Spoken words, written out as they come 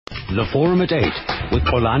The Forum at 8 with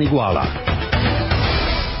Polani Gwala.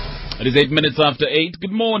 It is 8 minutes after 8.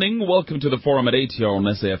 Good morning. Welcome to the Forum at 8 here on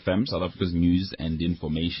SAfm, South Africa's news and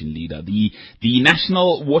information leader. The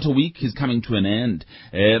National Water Week is coming to an end.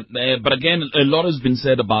 But again, a lot has been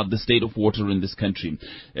said about the state of water in this country.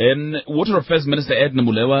 Water Affairs Minister Edna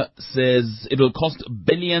says it will cost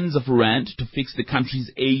billions of rand to fix the country's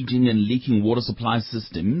aging and leaking water supply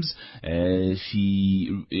systems. She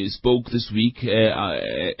spoke this week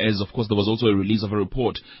as, of course, there was also a release of a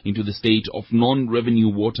report into the state of non-revenue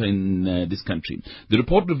water in this country. The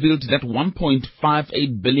report revealed that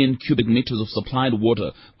 1.58 billion cubic meters of supplied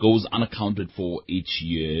water goes unaccounted for each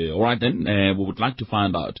year. All right, then, we would like to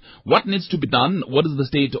find out what needs to be done. What is the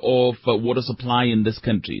state of water supply in this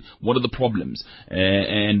country? What are the problems?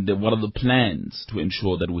 And what are the plans to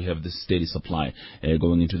ensure that we have this steady supply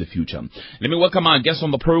going into the future? Let me welcome our guests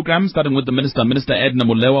on the program, starting with the Minister Edna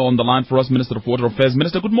Molewa on the line for us, Minister of Water Affairs.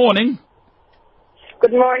 Minister, good morning.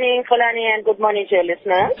 Good morning, Polani, and good morning to your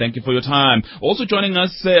listeners. Thank you for your time. Also joining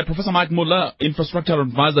us, Professor Mike Muller, Infrastructure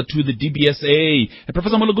Advisor to the DBSA.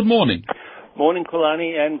 Professor Muller, good morning. Morning,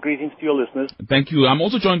 Polani, and greetings to your listeners. Thank you. I'm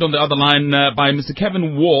also joined on the other line by Mr.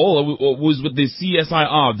 Kevin Wall, who is with the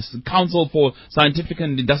CSIR, the Council for Scientific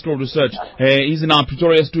and Industrial Research. He's in our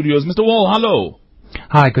Pretoria studios. Mr. Wall, hello.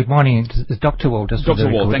 Hi, good morning. It's Dr. Wall. Dr.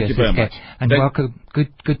 Wall, thank you very much. And welcome.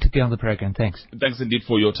 Good to be on the program. Thanks. Thanks indeed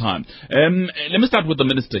for your time. Let me start with the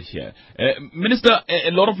Minister here. Minister,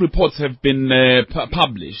 a lot of reports have been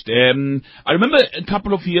published. I remember a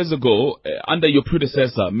couple of years ago, under your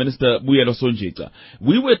predecessor, Minister Buyelo Sonjeta,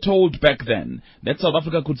 we were told back then that South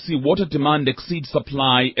Africa could see water demand exceed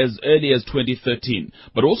supply as early as 2013.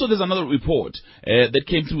 But also there's another report that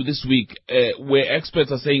came through this week where experts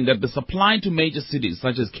are saying that the supply to major cities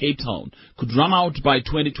such as Cape Town could run out by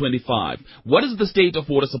 2025. What is the state of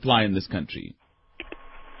water supply in this country?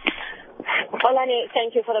 Polani,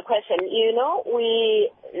 thank you for the question. You know,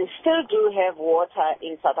 we still do have water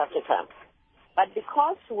in South Africa. But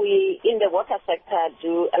because we, in the water sector,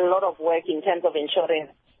 do a lot of work in terms of ensuring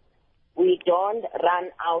we don't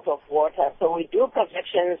run out of water. So we do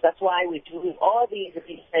projections. That's why we do all these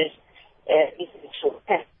research.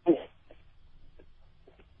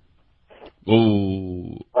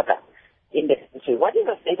 Water in the country. What is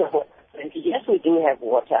the state of water? Yes, we do have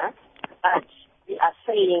water, but we are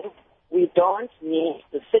saying we don't need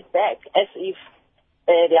to sit back as if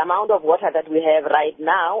the amount of water that we have right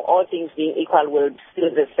now, all things being equal, will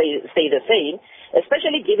still stay the same,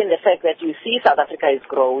 especially given the fact that you see South Africa is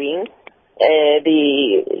growing,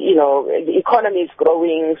 the economy is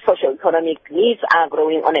growing, socio-economic needs are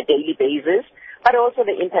growing on a daily basis, but also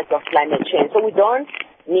the impact of climate change. So we don't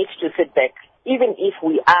need to sit back, even if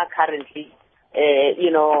we are currently,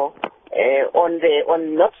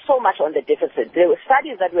 on not so much on the deficit. There were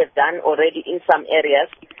studies that were done already in some areas,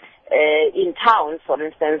 in towns, for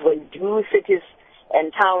instance, when do cities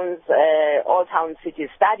and towns, all town city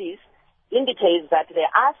studies indicates that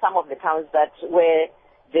there are some of the towns that where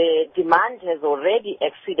the demand has already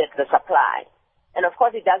exceeded the supply. And of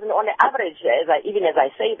course it doesn't on the average, even as I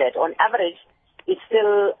say that, on average it's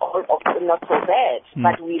still not so bad.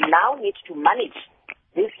 But we now need to manage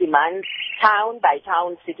this demand town by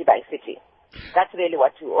town, city by city. That's really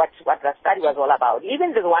what the study was all about.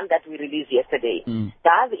 Even the one that we released yesterday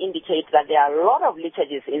does indicate that there are a lot of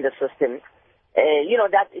leakages in the system.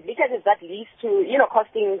 That leakages that leads to,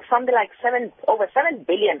 costing something like over 7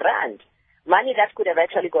 billion rand. Money that could have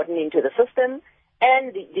actually gotten into the system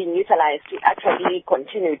and been utilized to actually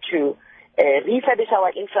continue to refurbish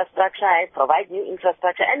our infrastructure, provide new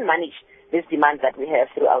infrastructure, and manage this demand that we have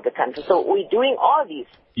throughout the country. So we're doing all this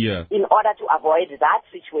in order to avoid that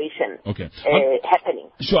situation happening.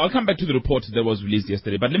 Sure, I'll come back to the report that was released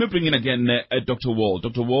yesterday, but let me bring in again Dr. Wall.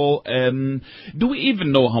 Dr. Wall, do we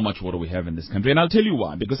even know how much water we have in this country? And I'll tell you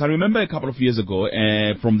why, because I remember a couple of years ago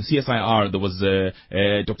from the CSIR, there was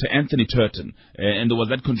Dr. Anthony Turton, and there was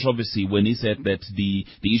that controversy when he said that the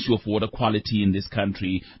issue of water quality in this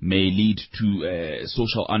country may lead to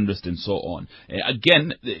social unrest and so on.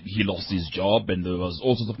 Again, he lost his job, and there was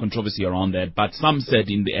all sorts of controversy around that, but some said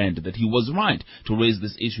in the end that he was right to raise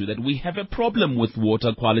this issue, that we have a problem with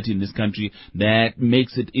water quality in this country that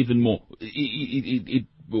makes it even more, it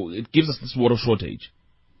gives us this water shortage.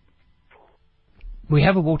 We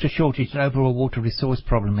have a water shortage, an overall water resource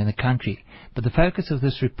problem in the country. But the focus of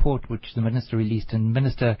this report, which the Minister released, and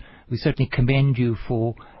Minister, we certainly commend you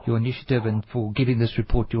for your initiative and for giving this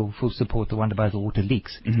report your full support, the one about the water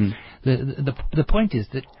leaks. The point is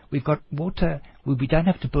that we've got water we don't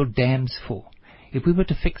have to build dams for. If we were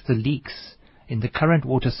to fix the leaks in the current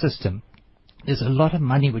water system, there's a lot of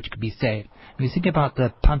money which could be saved. When you think about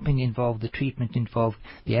the pumping involved, the treatment involved,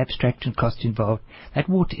 the abstraction cost involved, that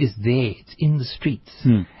water is there. It's in the streets,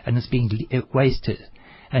 and it's being wasted.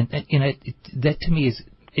 And that to me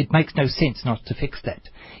it makes no sense not to fix that.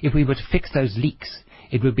 If we were to fix those leaks,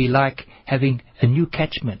 it would be like having a new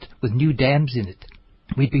catchment with new dams in it.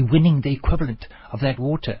 We'd be winning the equivalent of that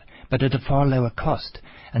water, but at a far lower cost.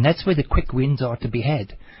 And that's where the quick wins are to be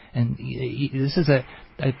had. And this is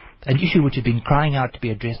an issue which has been crying out to be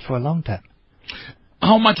addressed for a long time.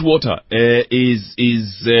 How much water is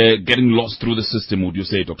getting lost through the system, would you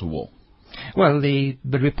say, Dr. Wall? Well, the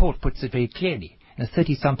report puts it very clearly.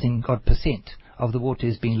 30-something odd % of the water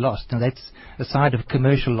is being lost, and that's aside of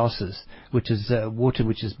commercial losses, which is water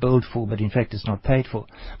which is billed for, but in fact it's not paid for,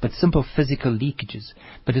 but simple physical leakages.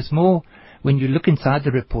 But it's more when you look inside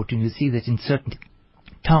the report and you see that in certain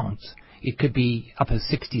towns it could be up as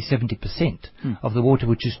 60-70% of the water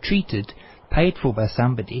which is treated, paid for by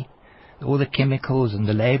somebody, all the chemicals and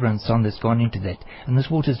the labour and so on that's gone into that, and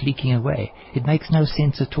this water is leaking away. It makes no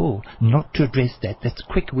sense at all not to address that. That's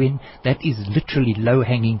quick win. That is literally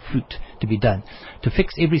low-hanging fruit to be done. To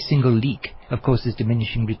fix every single leak, of course, is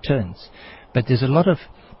diminishing returns. But there's a lot of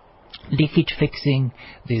leakage fixing,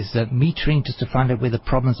 there's metering just to find out where the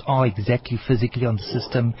problems are exactly physically on the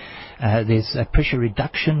system. There's pressure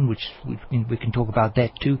reduction, which we can talk about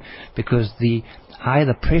that too, because the higher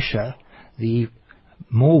the pressure, the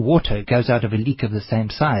more water goes out of a leak of the same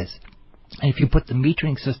size. And if you put the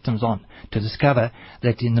metering systems on to discover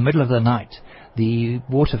that in the middle of the night the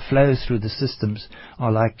water flows through the systems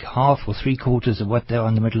are like half or three-quarters of what they are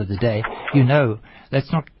in the middle of the day, you know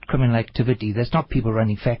that's not criminal activity. That's not people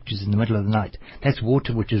running factories in the middle of the night. That's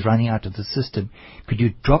water which is running out of the system. Could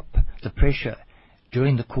you drop the pressure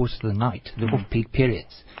during the course of the night, the off-peak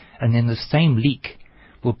periods, and then the same leak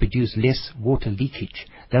will produce less water leakage?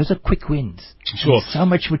 Those are quick wins. Sure. There's so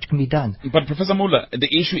much which can be done. But Professor Muller, the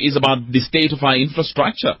issue is about the state of our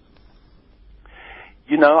infrastructure.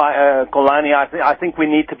 You know, Kolani, I think we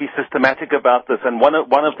need to be systematic about this. And one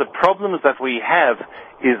of the problems that we have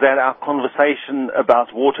is that our conversation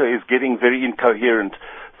about water is getting very incoherent.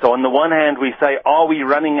 So on the one hand, we say, are we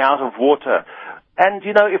running out of water? And,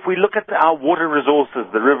 you know, if we look at our water resources,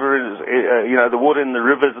 the river is, the water in the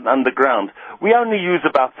rivers and underground, we only use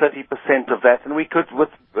about 30% of that, and we could, with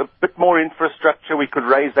a bit more infrastructure, we could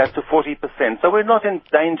raise that to 40%. So we're not in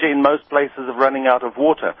danger in most places of running out of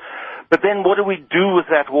water. But then what do we do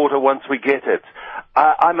with that water once we get it?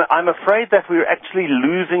 I'm afraid that we're actually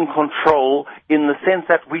losing control in the sense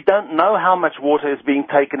that we don't know how much water is being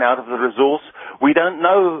taken out of the resource. We don't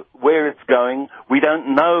know where it's going. We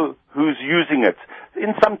don't know who's using it.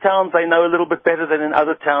 In some towns, they know a little bit better than in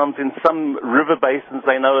other towns. In some river basins,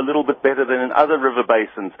 they know a little bit better than in other river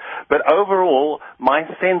basins. But overall, my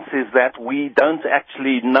sense is that we don't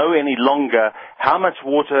actually know any longer how much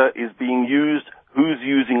water is being used, who's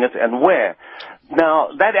using it, and where. Now,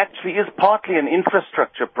 that actually is partly an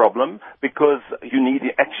infrastructure problem because you need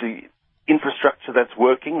actually infrastructure that's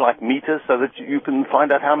working, like meters, so that you can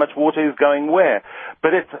find out how much water is going where.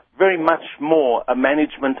 But it's very much more a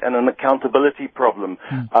management and an accountability problem.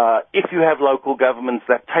 If you have local governments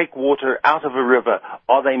that take water out of a river,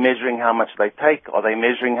 are they measuring how much they take? Are they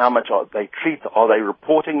measuring how much they treat? Are they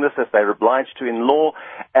reporting this as they're obliged to in law?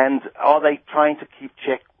 And are they trying to keep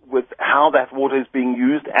check with how that water is being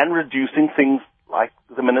used and reducing things like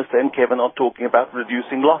the Minister and Kevin are talking about,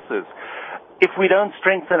 reducing losses? If we don't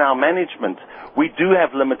strengthen our management, we do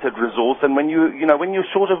have limited resource, and when you're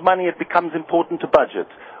short of money, it becomes important to budget.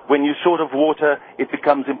 When you're short of water, it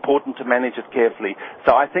becomes important to manage it carefully.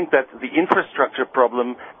 So I think that the infrastructure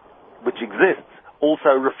problem which exists also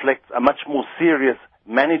reflects a much more serious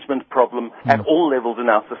management problem at all levels in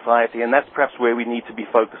our society, and that's perhaps where we need to be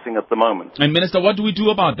focusing at the moment. And Minister, what do we do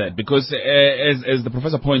about that? Because as the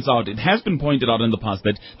Professor points out, it has been pointed out in the past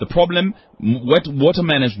that the problem with water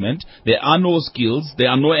management, there are no skills, there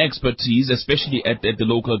are no expertise, especially at the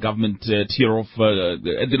local government tier of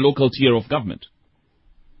government.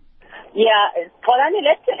 Yeah, Polani,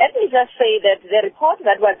 let me just say that the report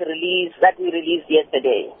that we released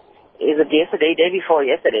yesterday, is it yesterday, day before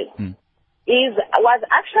yesterday, was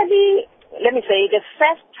actually, let me say, the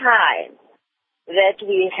first time that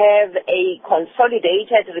we have a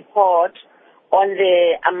consolidated report on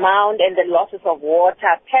the amount and the losses of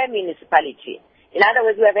water per municipality. In other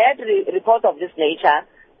words, we have had reports of this nature,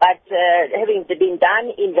 but having been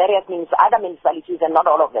done in various other municipalities and not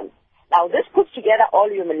all of them. Now, this puts together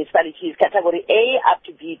all your municipalities, category A up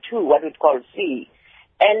to B2, what we'd call C.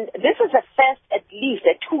 And this is the first, at least,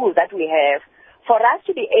 a tool that we have for us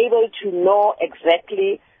to be able to know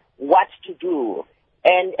exactly what to do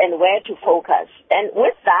and where to focus. And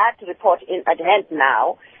with that report at hand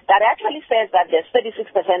now, that actually says that there's 36%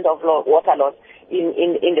 of water loss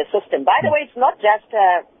in the system. By the way, it's not just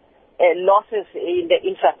losses in the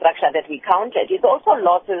infrastructure that we counted. It's also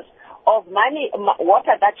losses of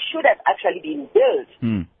water that should have actually been built.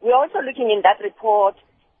 We're also looking in that report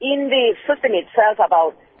in the system itself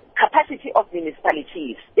about capacity of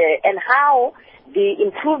municipalities and how the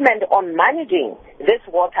improvement on managing this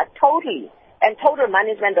water totally and total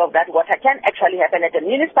management of that water can actually happen at the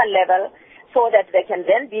municipal level so that there can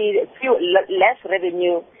then be less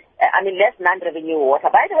non-revenue water.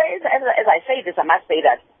 By the way, as I say this, I must say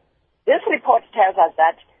that this report tells us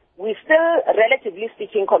that we still, relatively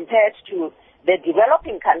speaking, compared to the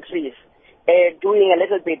developing countries, doing a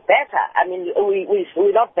little bit better. I mean,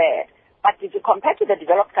 we're not bad. But if you compare to the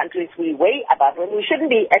developed countries, we're way above. We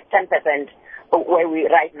shouldn't be at 10% where we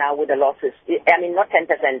right now with the losses. I mean, not 10%.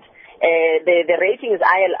 The rating is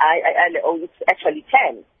ILO, it's actually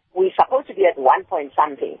 10. We're supposed to be at 1 point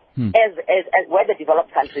something as where the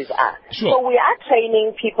developed countries are. Sure. So we are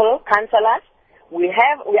training people, councillors. We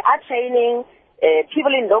are training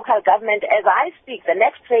people in local government. As I speak, the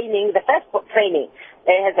next training, the first training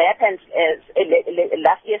has happened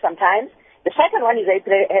last year sometimes. The second one is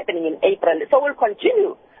happening in April. So we'll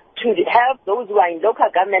continue to help those who are in local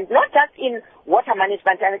government, not just in water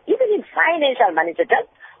management, even in financial management, just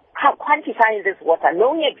quantifying this water,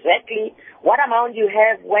 knowing exactly what amount you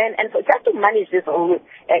have, when, and so just to manage this whole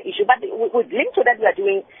issue. But with link to that, we are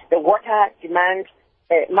doing the water demand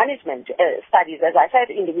management studies. As I said,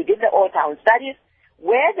 we did the all-town studies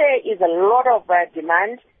where there is a lot of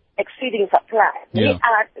demand exceeding supply. Yeah. We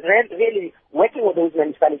are really working with those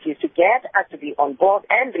municipalities to get us to be on board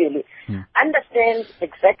and really understand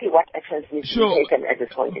exactly what actions need to be taken at this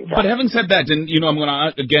point in time. But having said that, and I'm going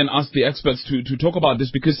to again ask the experts to talk about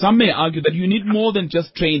this, because some may argue that you need more than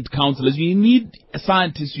just trained councillors. You need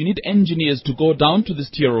scientists, you need engineers to go down to this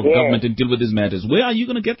tier of government and deal with these matters. Where are you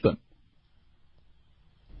going to get them?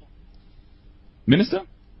 Minister?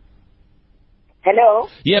 Hello?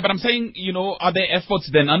 Yeah, but I'm saying, are there efforts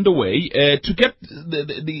then underway to get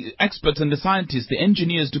the experts and the scientists, the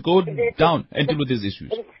engineers to go down and deal with these issues?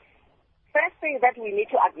 First thing that we need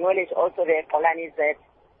to acknowledge also there, Polan, is that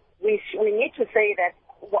we need to say that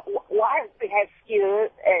while we have skills,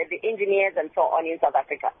 the engineers and so on in South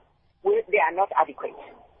Africa, they are not adequate.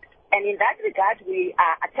 And in that regard, we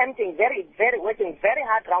are attempting working very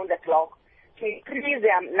hard round the clock to increase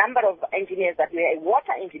the number of engineers that we have,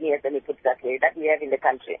 water engineers, let me put it that way, that we have in the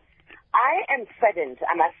country. I am saddened,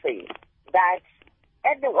 I must say, that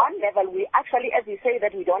at the one level, we actually, as we say,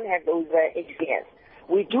 that we don't have those engineers.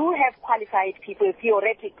 We do have qualified people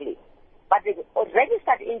theoretically, but the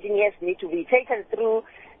registered engineers need to be taken through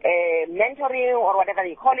mentoring or whatever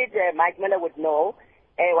you call it. Mike Miller would know.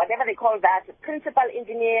 Whatever they call that, principal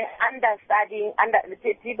engineer,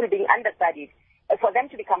 people being understudied, for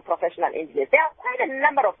them to become professional engineers. There are quite a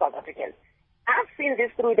number of South Africans. I've seen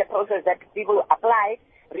this through the process that people applied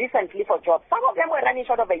recently for jobs. Some of them were running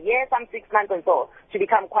short of a year, some 6 months or so, to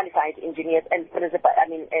become qualified engineers and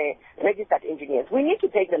registered engineers. We need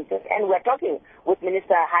to take them to, and we're talking with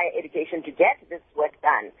Minister of Higher Education to get this work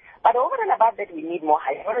done. But over and above that, we need more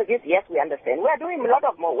hydrologists. Yes, we understand. We are doing a lot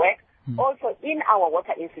of more work also in our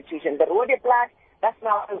water institution. The Rodeplat, that's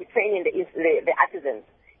now we training the artisans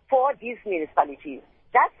for these municipalities.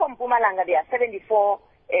 Just from Mpumalanga, there are 74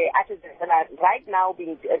 artisans that are right now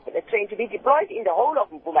being trained to be deployed in the whole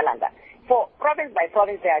of Mpumalanga. For province by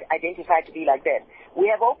province, they are identified to be like that.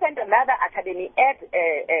 We have opened another academy at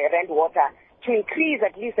Randwater to increase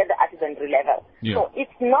at least at the artisanry level. Yeah. So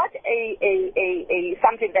it's not a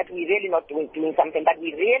something that we really not doing something, but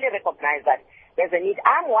we really recognize that there's a need.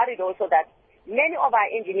 I'm worried also that many of our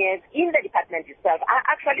engineers in the department itself are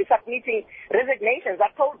actually submitting resignations.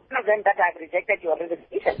 I've told one of them that I've rejected your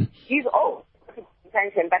resignation. He's old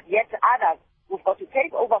pension, but yet others who've got to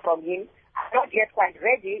take over from him are not yet quite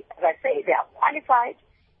ready. As I say, they are qualified.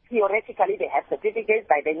 Theoretically, they have certificates,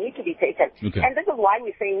 but they need to be taken. Okay. And this is why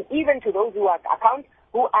we're saying even to those who are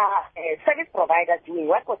service providers doing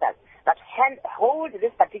work with us, that hold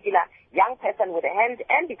this particular young person with a hand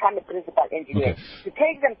and become a principal engineer to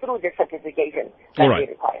take them through the certification that they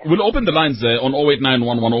require. We'll open the lines on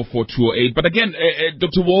 0891104208. But again,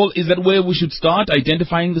 Dr. Wall, is that where we should start,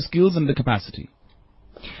 identifying the skills and the capacity?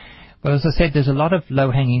 Well, as I said, there's a lot of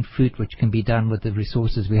low-hanging fruit which can be done with the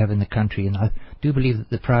resources we have in the country, and I do believe that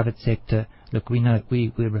the private sector, look, we know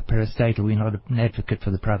we're a parastatal, we're not an advocate for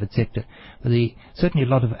the private sector, but certainly a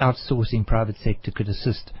lot of outsourcing private sector could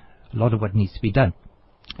assist a lot of what needs to be done.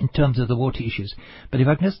 in terms of the water issues. But if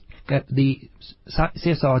I can just go, the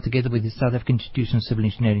CSR, together with the South African Institution of Civil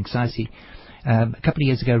Engineering, SAICI, a couple of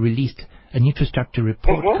years ago released an infrastructure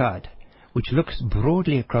report card, which looks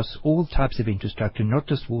broadly across all types of infrastructure, not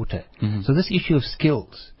just water. So this issue of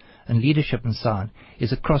skills and leadership and so on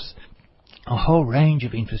is across a whole range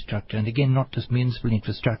of infrastructure, and again, not just municipal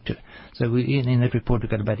infrastructure. So in that report, we've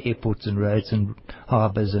got about airports and roads and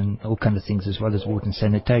harbours and all kinds of things, as well as water and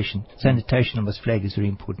sanitation. Sanitation, I must flag, is very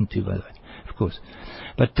important too, by the way, of course.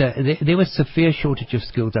 But there was severe shortage of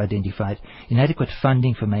skills identified, inadequate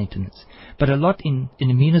funding for maintenance. But a lot in a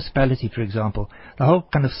municipality, for example, the whole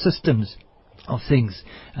kind of systems of things,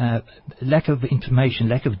 lack of information,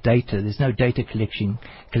 lack of data. There's no data collecting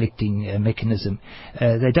mechanism.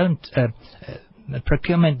 They don't.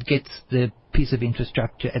 Procurement gets the piece of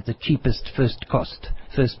infrastructure at the cheapest first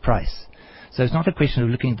price. So it's not a question of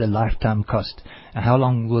looking at the lifetime cost. How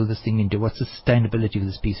long will this thing endure? What's the sustainability of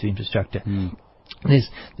this piece of infrastructure? There's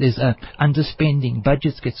underspending.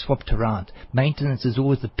 Budgets get swapped around. Maintenance is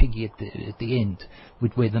always the piggy at the end,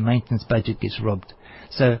 where the maintenance budget gets robbed.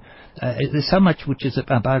 So there's so much which is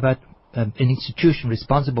about an institution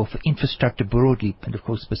responsible for infrastructure broadly, and of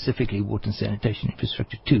course specifically water and sanitation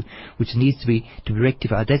infrastructure too, which needs to be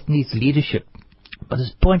rectified. That needs leadership. But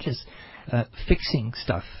it's pointless fixing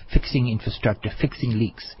stuff, fixing infrastructure, fixing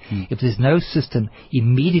leaks, if there's no system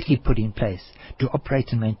immediately put in place to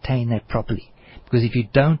operate and maintain that properly. Because if you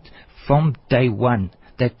don't, from day one,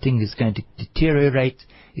 that thing is going to deteriorate.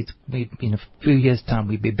 It's in a few years' time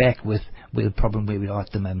we'll be back with the problem where we are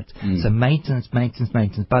at the moment. So maintenance. By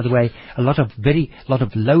the way, a lot of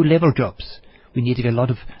low-level jobs. We need to get a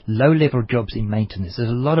lot of low-level jobs in maintenance. There's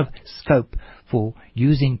a lot of scope for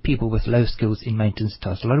using people with low skills in maintenance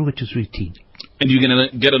tasks, a lot of which is routine. And you're going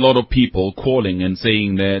to get a lot of people calling and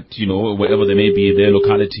saying that, wherever they may be, their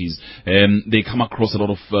localities, they come across a lot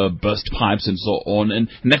of burst pipes and so on, and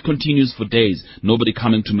that continues for days. Nobody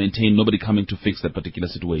coming to maintain, nobody coming to fix that particular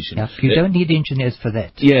situation. Yeah, you don't need engineers for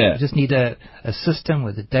that. Yeah. You just need a system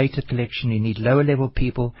with a data collection. You need lower level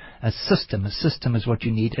people. A system is what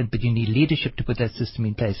you need, but you need leadership to put that system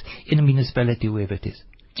in place in a municipality, wherever it is.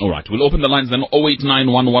 All right, we'll open the lines then.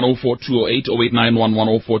 0891104208,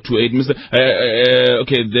 0891104208.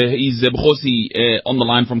 Okay, there is Bukhosi on the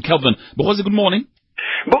line from Kelvin. Bukhosi, good morning.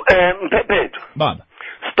 Bob.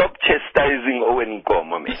 Stop chastising Owen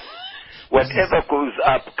Nkomo, man. Whatever goes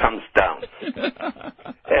up comes down.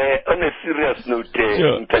 On a serious note,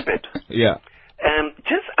 Yeah.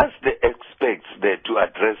 Just as the experts there to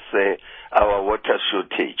address our water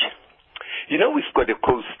shortage, we've got a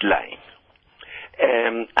coastline.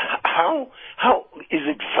 How is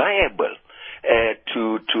it viable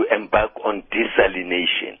to embark on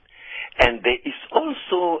desalination? And there is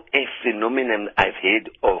also a phenomenon I've heard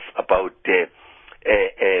of about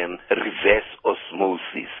reverse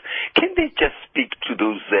osmosis. Can they just speak to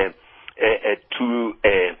those two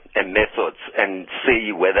methods and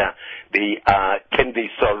say whether can they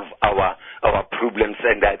solve our problems,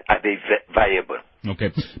 and are they viable?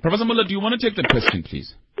 Okay, Professor Muller, do you want to take that question,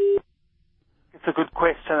 please? It's a good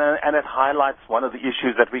question, and it highlights one of the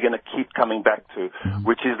issues that we're going to keep coming back to,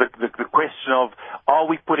 which is the question of, are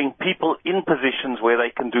we putting people in positions where they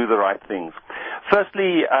can do the right things?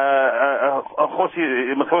 Firstly,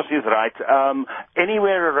 Mkhosi is right.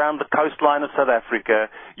 Anywhere around the coastline of South Africa,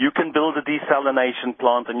 you can build a desalination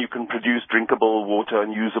plant and you can produce drinkable water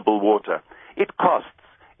and usable water. It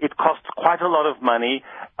costs quite a lot of money,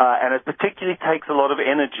 and it particularly takes a lot of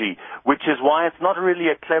energy, which is why it's not really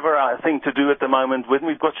a clever thing to do at the moment when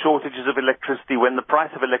we've got shortages of electricity, when the price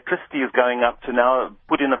of electricity is going up, to now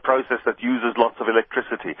put in a process that uses lots of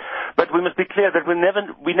electricity. But we must be clear that we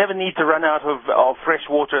never need to run out of fresh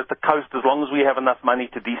water at the coast as long as we have enough money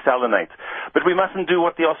to desalinate. But we mustn't do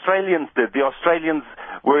what the Australians did. The Australians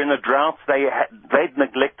were in a drought. They'd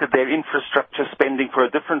neglected their infrastructure spending for a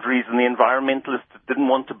different reason. The environmentalists didn't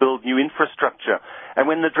want to build new infrastructure. And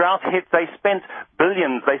when the drought hit, they spent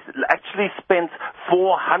billions. They actually spent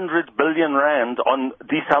 400 billion rand on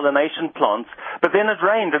desalination plants. But then it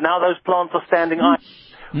rained, and now those plants are standing idle.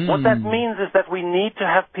 What that means is that we need to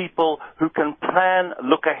have people who can plan,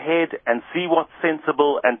 look ahead, and see what's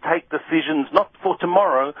sensible and take decisions not for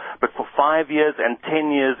tomorrow, but for 5 years and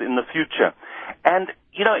 10 years in the future. And,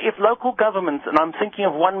 if local governments, and I'm thinking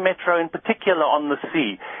of one metro in particular on the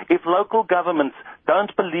sea, if local governments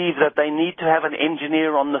don't believe that they need to have an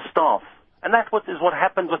engineer on the staff, and that's what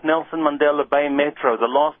happened with Nelson Mandela Bay Metro. The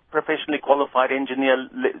last professionally qualified engineer,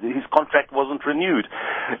 his contract wasn't renewed.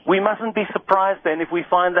 We mustn't be surprised then if we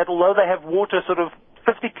find that although they have water sort of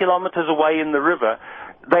 50 kilometers away in the river,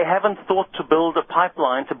 they haven't thought to build a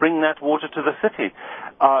pipeline to bring that water to the city.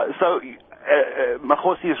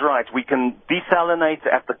 Makhosi is right. We can desalinate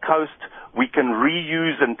at the coast. We can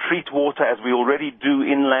reuse and treat water as we already do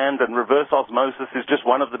inland, and reverse osmosis is just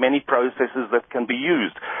one of the many processes that can be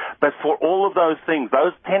used. But for all of those things,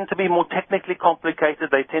 those tend to be more technically complicated.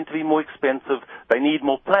 They tend to be more expensive. They need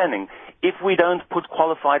more planning. If we don't put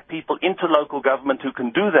qualified people into local government who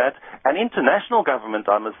can do that, and international government,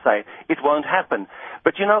 I must say, it won't happen.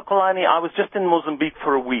 But you know, Kolani, I was just in Mozambique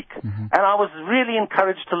for a week, and I was really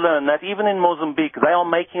encouraged to learn that even in Mozambique, they are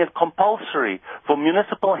making it compulsory for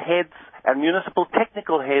municipal heads and municipal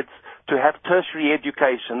technical heads to have tertiary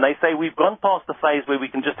education. They say we've gone past the phase where we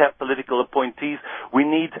can just have political appointees. We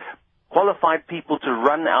need qualified people to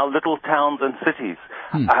run our little towns and cities.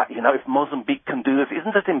 You know, if Mozambique can do this,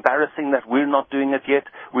 isn't it embarrassing that we're not doing it yet?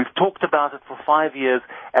 We've talked about it for 5 years,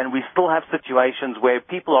 and we still have situations where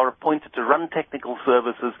people are appointed to run technical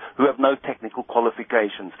services who have no technical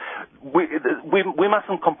qualifications. We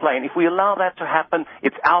mustn't complain. If we allow that to happen,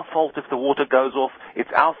 it's our fault if the water goes off.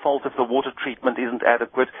 It's our fault if the water treatment isn't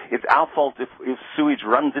adequate. It's our fault if sewage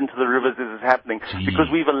runs into the rivers as is happening,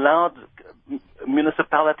 because we've allowed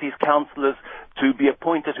municipalities, councillors to be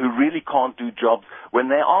appointed who really can't do jobs. When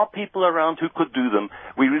there are people around who could do them,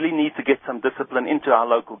 we really need to get some discipline into our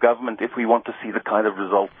local government if we want to see the kind of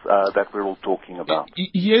results that we're all talking about.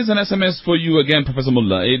 Here's an SMS for you again, Professor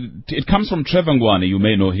Mullah. It comes from Trevor Ngwane. You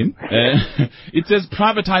may know him. It says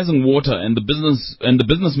privatizing water and the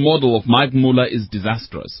business model of Mike Mullah is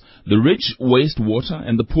disastrous. The rich waste water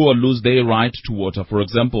and the poor lose their right to water. For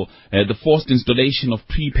example, the forced installation of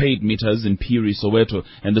prepaid meters in Piri, Soweto,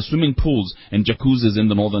 and the swimming pools and jacuzzis in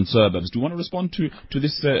the northern suburbs. Do you want to respond to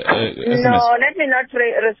this SMS? No, let me not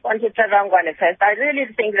respond to Trevor Ngwane first. I really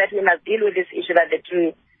think that we must deal with this issue that the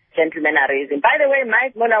two gentlemen are raising. By the way,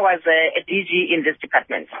 Mike Mullah was a DG in this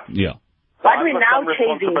department. Yeah. What we're now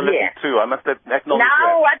chasing here, too. I must acknowledge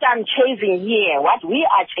now what I'm chasing here, what we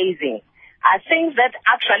are chasing, are things that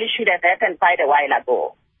actually should have happened quite a while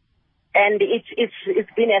ago. And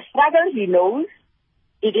it's been a struggle, he knows.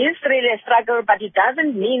 It is really a struggle, but it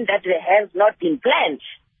doesn't mean that there has not been plans.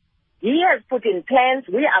 He has put in plans,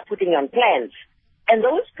 we are putting on plans. And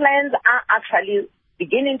those plans are actually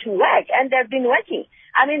beginning to work, and they've been working.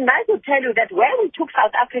 I mean, Mike will tell you that where we took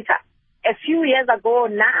South Africa a few years ago,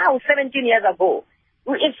 now 17 years ago,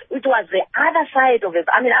 it was the other side of it.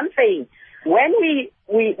 I mean, I'm saying, when we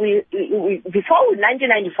before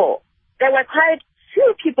 1994, there were quite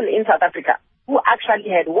few people in South Africa who actually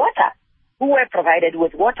had water, who were provided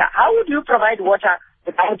with water. How would you provide water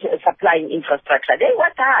without supplying infrastructure? They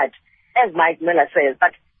worked hard, as Mike Mullah says,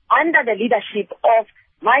 but under the leadership of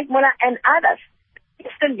Mike Mullah and others,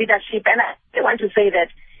 still leadership. And I want to say that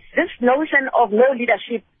this notion of no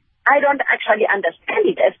leadership, I don't actually understand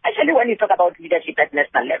it, especially when you talk about leadership at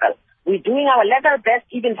national level. We're doing our level best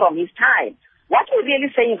even from his time. What we're really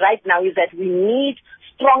saying right now is that we need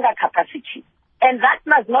stronger capacity. And that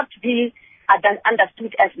must not be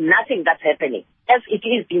understood as nothing that's happening, as it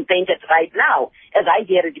is being painted right now, as I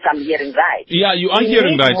hear it, if I'm hearing right. Yeah, you are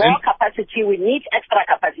hearing right. We need more capacity, we need extra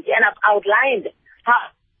capacity, and I've outlined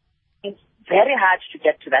how it's very hard to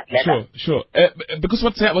get to that level. Sure. Because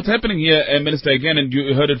what's happening here, Minister, again, and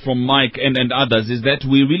you heard it from Mike and others, is that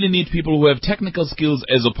we really need people who have technical skills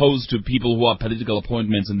as opposed to people who are political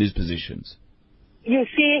appointments in these positions. You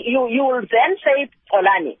see, you will then say,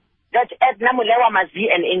 Olani, that Edna Mulewa must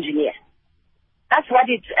be an engineer. That's what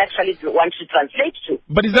it actually wants to translate to.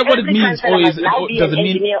 But is that what it means, or does it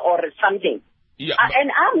mean engineer or something? Yeah,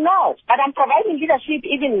 and I'm not, but I'm providing leadership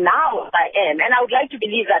even now. I am, and I would like to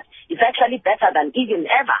believe that it's actually better than even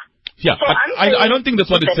ever. Yeah, so but I don't think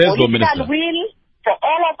that's what it says, though, Minister. Will for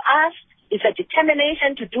all of us is a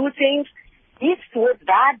determination to do things. It's with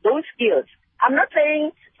those skills. I'm not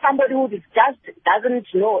saying somebody who just doesn't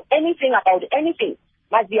know anything about anything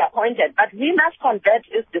must be appointed, but we must convert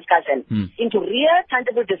this discussion into real,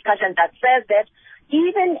 tangible discussion that says that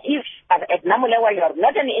even if at Namulewa you're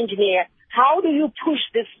not an engineer, how do you push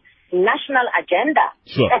this national agenda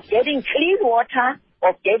of getting clean water,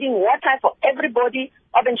 of getting water for everybody,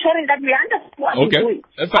 of ensuring that we understand what we're doing?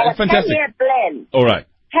 Our Fantastic. 10-year plan. All right.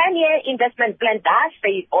 10-year investment plan does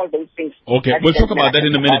say all those things. Okay, we'll talk about that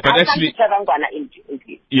in a minute. But actually,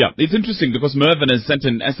 yeah, it's interesting because Mervyn has sent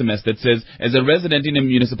an SMS that says, as a resident in a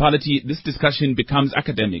municipality, this discussion becomes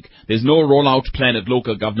academic. There's no rollout plan at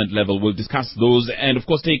local government level. We'll discuss those and, of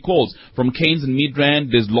course, take calls from Keynes and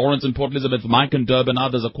Midrand. There's Lawrence and Port Elizabeth, Mike and Durban.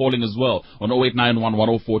 Others are calling as well on 0891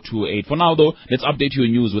 10428. For now, though, let's update your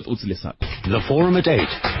news with Utsilisa. The Forum at 8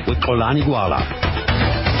 with Olani Gwala.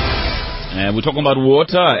 We're talking about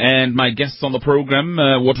water, and my guests on the program,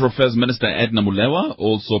 Water Affairs Minister Edna Molewa,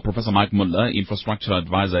 also Professor Mike Muller, Infrastructure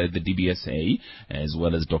Advisor at the DBSA, as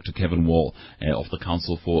well as Dr. Kevin Wall of the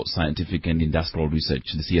Council for Scientific and Industrial Research,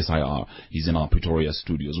 the CSIR. He's in our Pretoria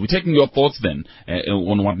studios. We're taking your thoughts then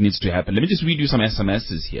on what needs to happen. Let me just read you some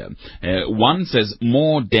SMSs here. One says,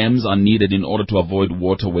 more dams are needed in order to avoid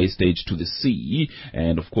water wastage to the sea.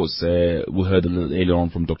 And of course, we heard a little earlier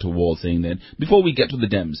on from Dr. Wall saying that before we get to the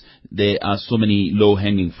dams, there are so many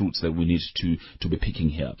low-hanging fruits that we need to be picking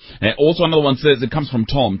here. Also, another one says, it comes from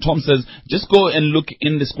Tom. Tom says, just go and look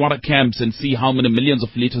in the squatter camps and see how many millions of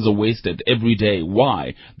liters are wasted every day.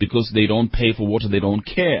 Why? Because they don't pay for water, they don't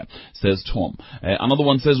care, says Tom. Another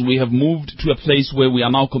one says, we have moved to a place where we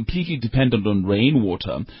are now completely dependent on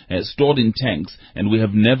rainwater stored in tanks, and we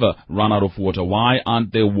have never run out of water. Why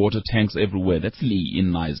aren't there water tanks everywhere? That's Lee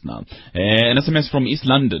in Knysna. An SMS from East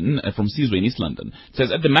London, from Sizwe in East London,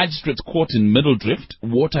 says, at the Magistrates Court in Middledrift,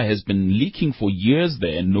 water has been leaking for years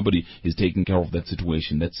there, and nobody is taking care of that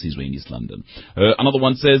situation. That's Sizwe in East London. Another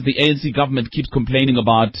one says, the ANC government keeps complaining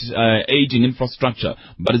about aging infrastructure,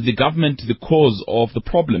 but is the government the cause of the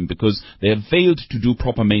problem? Because they have failed to do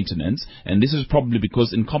proper maintenance, and this is probably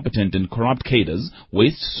because incompetent and corrupt cadres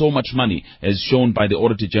waste so much money, as shown by the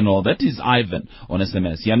Auditor General. That is Ivan on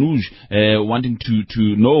SMS. Janusz wanting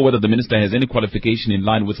to know whether the minister has any qualification in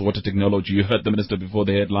line with water technology. You heard the minister before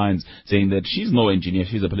the headlines saying that she's no engineer,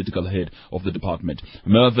 she's a political head of the department.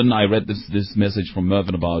 Mervyn, I read this message from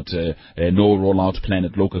Mervyn about no rollout plan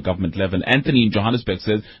at local government level. Anthony in Johannesburg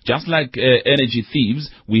says, just like energy thieves,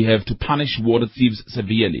 we have to punish water thieves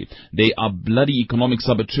severely. They are bloody economic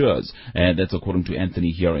saboteurs. That's according to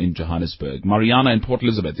Anthony here in Johannesburg. Mariana in Port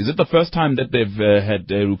Elizabeth, is it the first time that they've had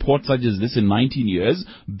reports such as this in 19 years?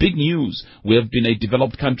 Big news. We have been a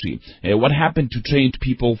developed country. What happened to trained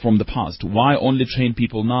people from the past? Why only train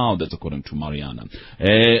people now? That's according to Mariana.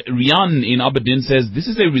 Rian in Aberdeen says, this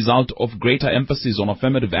is a result of greater emphasis on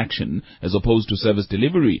affirmative action as opposed to service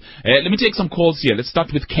delivery. Let me take some calls here. Let's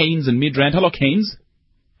start with Keynes in Midrand. Hello, Keynes.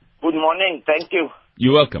 Good morning. Thank you.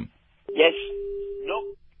 You're welcome. Yes.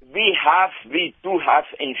 Look, we do have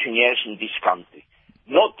engineers in this country.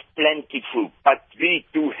 Not plentiful, but we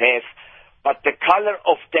do have. But the color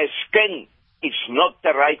of their skin is not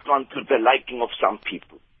the right one to the liking of some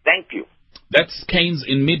people. Thank you. That's Keynes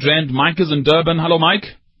in Midrand. Mike is in Durban. Hello, Mike.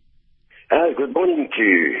 Good morning to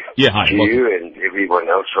you. Yeah, hi. To you and everyone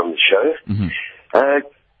else on the show. Mm-hmm.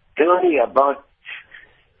 Only about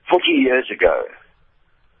 40 years ago,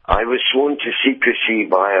 I was sworn to secrecy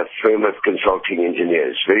by a firm of consulting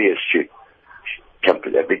engineers, very astute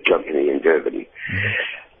company, a big company in Durban.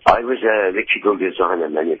 Mm-hmm. I was an electrical designer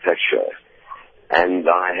manufacturer, and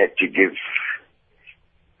I had to give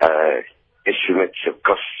estimates of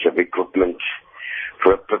costs of equipment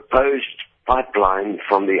for a proposed pipeline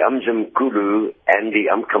from the Umzimkulu and the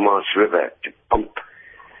Umkamas River to pump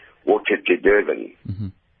water to Durban. Mm-hmm.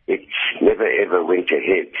 It never ever went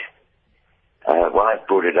ahead. Why I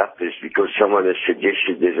brought it up is because someone has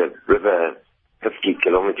suggested there's a river 50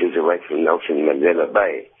 kilometers away from Nelson Mandela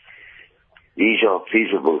Bay. These are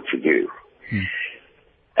feasible to do.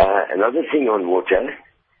 Another thing on water,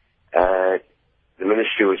 the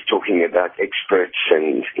minister was talking about experts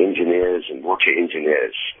and engineers and water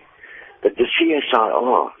engineers. But the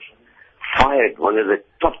CSIR fired one of the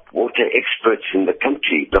top water experts in the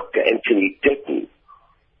country, Dr. Anthony Tetton,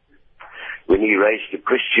 when he raised the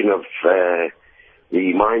question of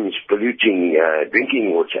the mines polluting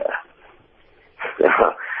drinking water.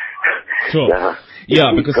 Sure.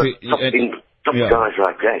 Yeah, because top guys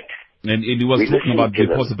like that. And he was talking about the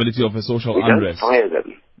possibility of a social unrest. Don't fire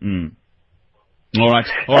them. All right.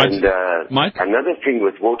 And Mike? Another thing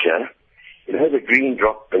with water, you know, the green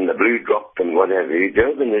drop and the blue drop and whatever,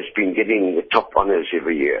 Durban has been getting the top honors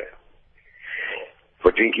every year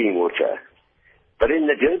for drinking water. But in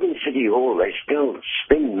the Durban City Hall, they still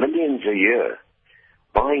spend millions a year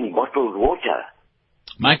buying bottled water.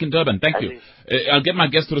 Mike in Durban, thank you. I'll get my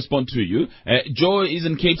guest to respond to you. Joe is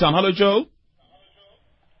in Cape Town. Hello, Joe.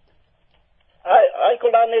 Hi,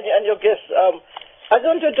 Kolani and your guests. I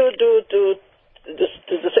want to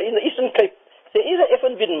say in the Eastern Cape, there is an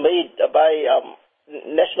effort been made by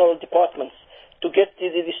national departments to get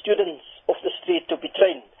the students off the street to be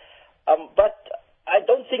trained. But I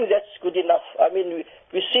don't think that's good enough. I mean,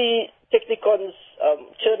 we see technicons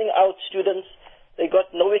churning out students. They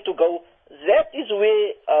got nowhere to go. That is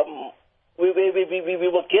where we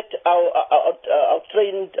will get our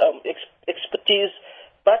trained expertise,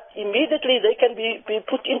 but immediately they can be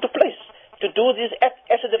put into place to do these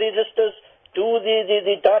asset registers, do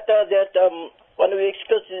the data that one of the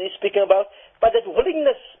experts is speaking about. But that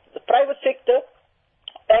willingness, the private sector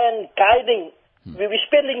guiding. We're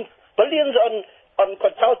spending billions on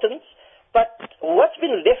consultants, but what's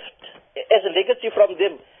been left as a legacy from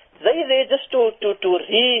them? They're there just to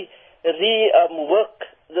rework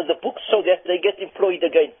the books so that they get employed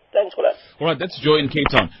again. Thanks for that. All right, that's Joy in Cape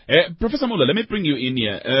Town. Professor Mola, let me bring you in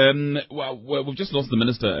here. We've just lost the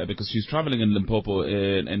minister because she's traveling in Limpopo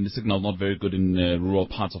and the signal not very good in rural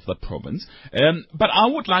parts of that province. But I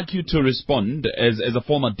would like you to respond as a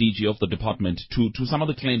former DG of the department to some of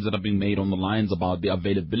the claims that are being made on the lines about the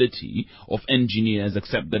availability of engineers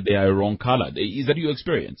except that they are wrong colored. Is that your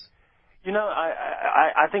experience? You know,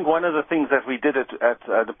 I think one of the things that we did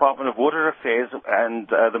at Department of Water Affairs, and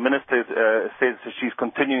the Minister says that she's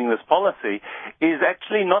continuing this policy, is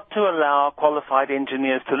actually not to allow qualified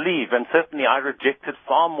engineers to leave. And certainly I rejected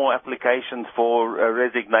far more applications for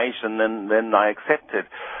resignation than I accepted,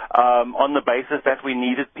 on the basis that we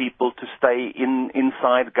needed people to stay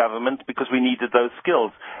inside government because we needed those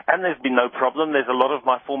skills. And there's been no problem. There's a lot of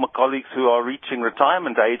my former colleagues who are reaching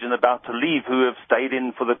retirement age and about to leave who have stayed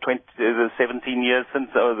in for the 17 years since,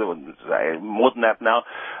 more than that now,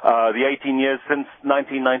 the 18 years since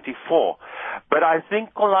 1994. But I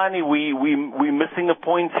think, Kolani, we're missing a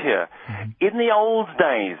point here. In the old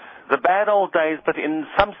days, the bad old days, but in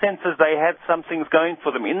some senses they had some things going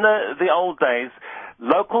for them. In the old days,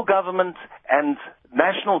 local government and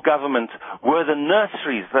national government were the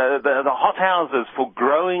nurseries, the hothouses for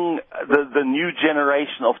growing the new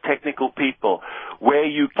generation of technical people, where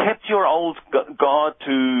you kept your old guard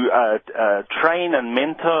to train and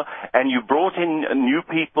mentor, and you brought in new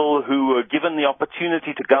people who were given the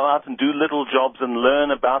opportunity to go out and do little jobs and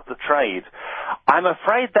learn about the trade. I'm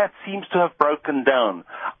afraid that seems to have broken down.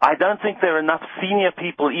 I don't think there are enough senior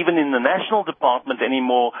people even in the national department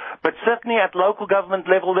anymore, but certainly at local government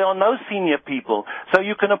level there are no senior people. So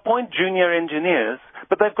you can appoint junior engineers,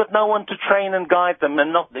 but they've got no one to train and guide them,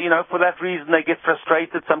 and not, for that reason they get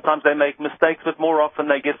frustrated. Sometimes they make mistakes, but more often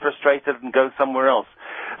they get frustrated and go somewhere else.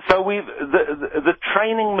 So the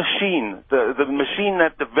training machine, the machine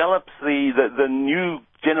that develops the new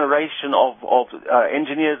generation of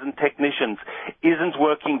engineers and technicians isn't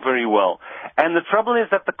working very well. And the trouble is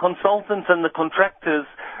that the consultants and the contractors,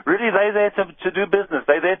 really they're there to do business.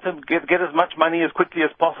 They're there to get as much money as quickly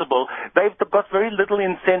as possible. They've got very little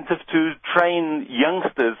incentive to train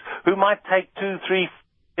youngsters who might take 2-3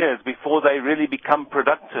 years before they really become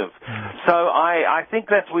productive. So I think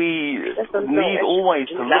that we need always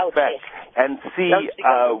to look back and see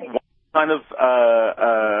what kind of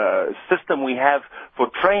system we have for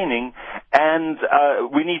training, and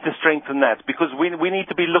we need to strengthen that, because we need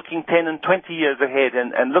to be looking 10 and 20 years ahead,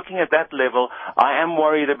 and looking at that level, I am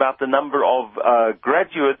worried about the number of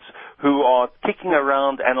graduates who are kicking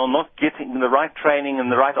around and are not getting the right training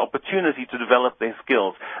and the right opportunity to develop their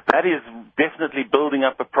skills. That is definitely building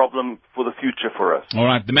up a problem for the future for us. All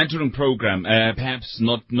right, the mentoring program, perhaps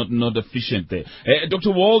not efficient there.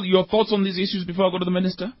 Dr. Wall, your thoughts on these issues before I go to the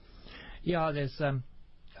Minister? Yeah, there's.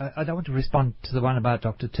 I don't want to respond to the one about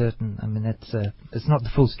Dr. Turton. I mean, it's not the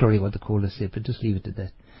full story what the caller said, but just leave it at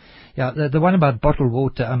that. Yeah, the one about bottled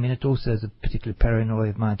water. I mean, it also is a particular paranoia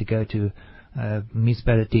of mine to go to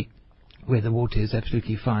municipality where the water is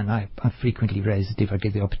absolutely fine. I frequently raise it if I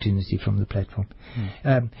get the opportunity from the platform.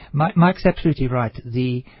 Mike's absolutely right.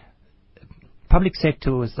 The public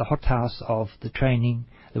sector was the hothouse of the training.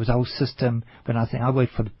 There was a whole system. When I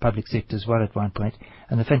worked for the public sector as well at one point,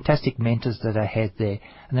 and the fantastic mentors that I had there.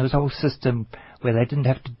 And there was a whole system where they didn't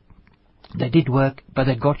have to. They did work, but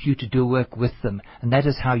they got you to do work with them, and that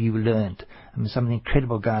is how you learned. I mean, some of the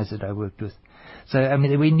incredible guys that I worked with. So, I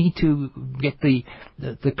mean, we need to get the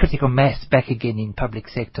critical mass back again in public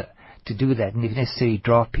sector to do that, and if necessary,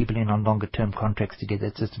 draft people in on longer-term contracts to get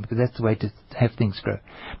that system, because that's the way to have things grow.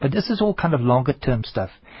 But this is all kind of longer-term stuff.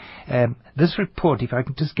 This report, if I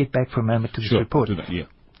can just get back for a moment to this report. Do that, yeah.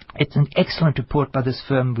 It's an excellent report by this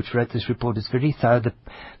firm which wrote this report. It's very thorough. The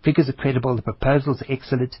figures are credible. The proposals are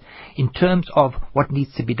excellent. In terms of what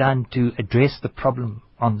needs to be done to address the problem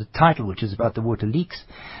on the title, which is about the water leaks,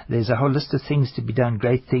 there's a whole list of things to be done,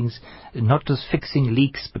 great things, not just fixing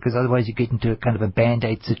leaks, because otherwise you get into a kind of a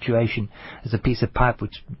band-aid situation. There's a piece of pipe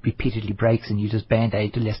which repeatedly breaks and you just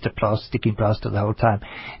band-aid, Lester plaster, sticking plaster the whole time.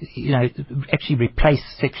 Actually replace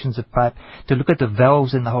sections of pipe, to look at the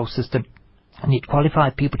valves in the whole system. I need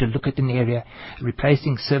qualified people to look at an area,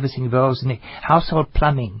 replacing, servicing valves, and household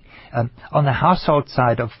plumbing. On the household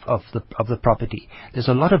side of the property, there's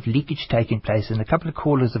a lot of leakage taking place, and a couple of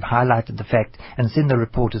callers have highlighted the fact, and it's in the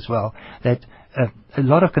report as well, that a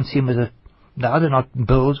lot of consumers are they're either not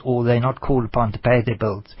billed or they're not called upon to pay their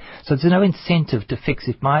bills. So there's no incentive to fix.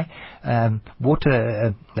 If my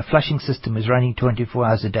water, the flushing system is running 24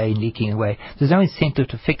 hours a day and leaking away, there's no incentive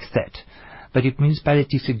to fix that. But if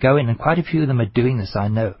municipalities could go in, and quite a few of them are doing this, I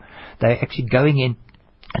know, they're actually going in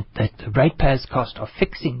at the ratepayers' cost of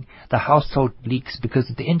fixing the household leaks, because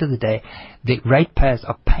at the end of the day, the ratepayers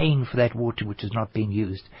are paying for that water which is not being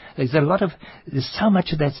used. There's so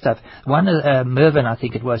much of that stuff. One, Mervyn, I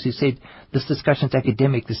think it was, who said, this discussion's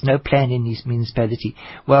academic, there's no plan in this municipality.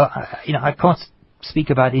 Well, I can't speak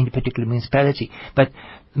about any particular municipality, but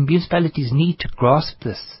municipalities need to grasp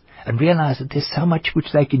this and realize that there's so much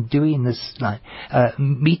which they can do in this line.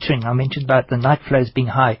 Metering, I mentioned about the night flows being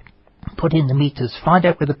high. Put in the meters, find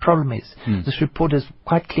out where the problem is. This report is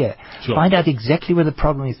quite clear. Sure. Find out exactly where the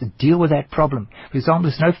problem is and deal with that problem. For example,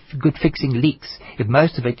 there's no good fixing leaks if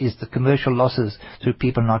most of it is the commercial losses through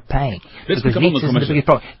people not paying. Let's pick up on the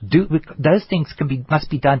commercial. Those things must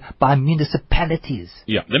be done by municipalities.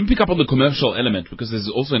 Yeah, let me pick up on the commercial element, because there's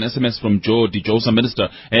also an SMS from Joe DiJosa, Minister,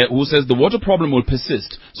 who says the water problem will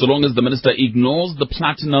persist so long as the Minister ignores the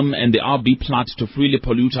platinum and the RB plat to freely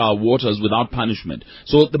pollute our waters without punishment.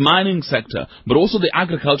 So the mining sector, but also the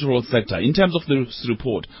agricultural sector, in terms of this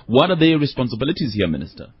report, what are their responsibilities here,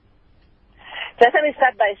 Minister? Let me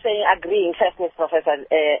start by saying, agreeing first with Professor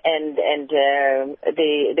and the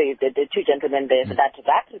two gentlemen there, that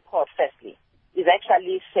report, firstly, is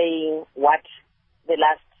actually saying what the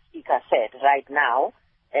last speaker said right now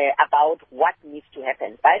about what needs to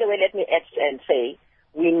happen. By the way, let me add and say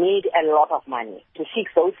we need a lot of money to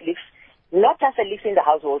fix those leaks, not just the leaks in the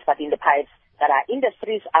households, but in the pipes that are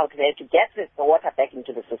industries out there, to get the water back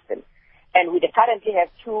into the system. And we currently have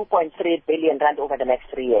 2.3 billion rand over the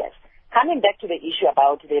next 3 years. Coming back to the issue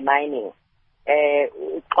about the mining,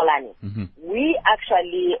 Kolani, we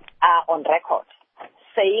actually are on record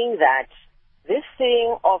saying that this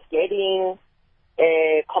thing of getting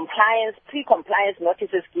pre-compliance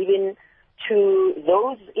notices given to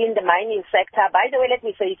those in the mining sector, by the way, let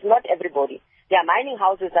me say it's not everybody. There are mining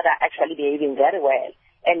houses that are actually behaving very well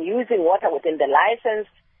and using water within the license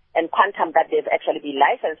and quantum that they've actually been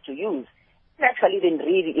licensed to use. They've actually been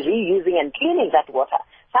reusing and cleaning that water.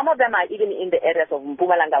 Some of them are even in the areas of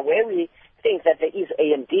Mpumalanga where we think that there is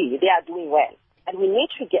AMD. They are doing well. And we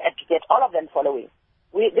need to get all of them following.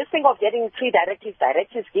 This thing of getting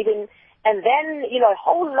directives given, and then, a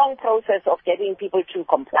whole long process of getting people to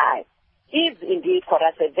comply is indeed for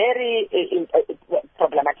us a very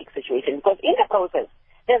problematic situation, because in the process,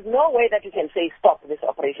 there's no way that you can say stop this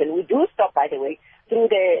operation. We do stop, by the way, through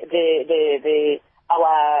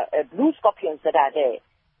our blue scorpions that are there,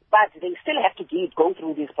 but they still have to go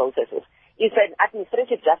through these processes. It's an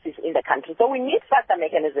administrative justice in the country, so we need faster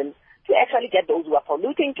mechanisms to actually get those who are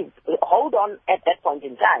polluting to hold on at that point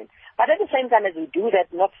in time. But at the same time as we do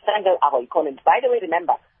that, not strangle our economy. By the way,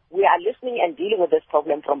 remember, we are listening and dealing with this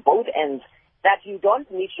problem from both ends, that you don't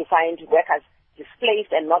need to find workers displaced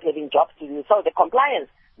and not having jobs to do. So the compliance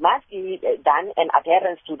must be done, and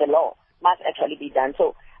adherence to the law must actually be done.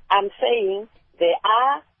 So I'm saying there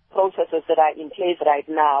are processes that are in place right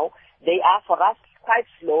now. They are, for us, quite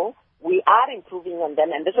slow. We are improving on them,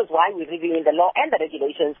 and this is why we're reviewing the law and the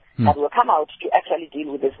regulations that will come out to actually deal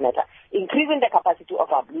with this matter. Increasing the capacity of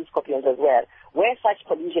our blue scorpions as well, where such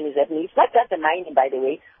pollution is happening. It's not just the mining, by the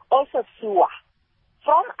way, also sewer.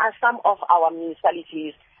 From some of our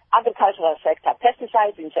municipalities, agricultural sector,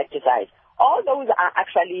 pesticides, insecticides, all those are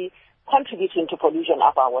actually contributing to pollution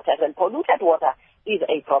of our waters, and polluted water is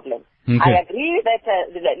a problem. Okay. I agree that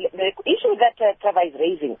the issue that Trevor is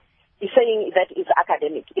raising is saying that it's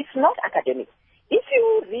academic. It's not academic. If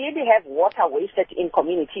you really have water wasted in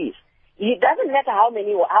communities, it doesn't matter how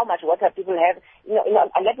much water people have.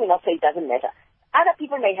 Let me not say it doesn't matter. Other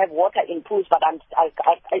people may have water in pools, but I'll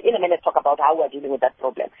in a minute talk about how we're dealing with that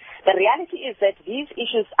problem. The reality is that these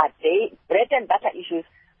issues are bread and butter issues,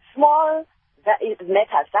 small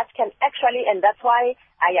matters that can actually, and that's why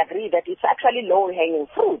I agree that it's actually low-hanging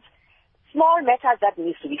fruits, small matters that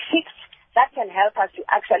needs to be fixed, that can help us to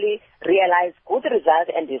actually realize good results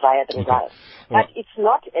and desired results. Well, but it's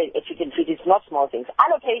not a chicken feed, it's not small things.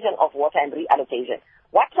 Allocation of water and reallocation.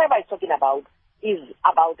 What Trevor is talking about is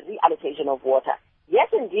about reallocation of water. Yes,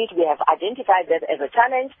 indeed, we have identified that as a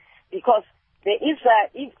challenge, because there is,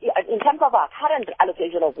 in terms of our current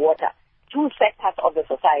allocation of water to sectors of the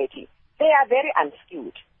society, they are very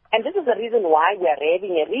unskewed. And this is the reason why we are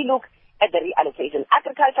having a relook at the reallocation.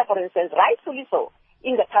 Agriculture, for instance, rightfully so,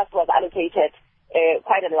 in the past was allocated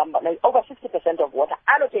quite a number, over 60% of water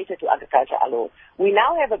allocated to agriculture alone. We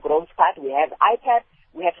now have a growth path. We have IPAD.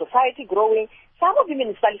 We have society growing. Some of the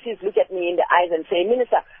municipalities look at me in the eyes and say,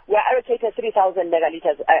 Minister, we are allocated 3,000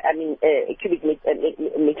 megaliters, cubic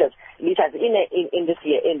meters in this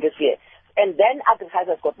year. And then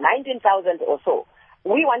agriculture has got 19,000 or so.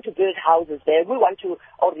 We want to build houses there. We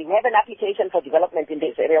have an application for development in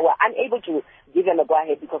this area. We're unable to give them a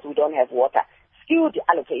go-ahead because we don't have water. Skewed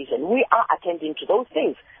allocation. We are attending to those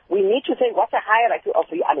things. We need to say what's the hierarchy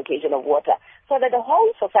of reallocation of water so that the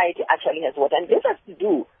whole society actually has water. And this has to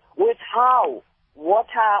do with how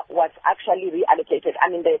water was actually reallocated. I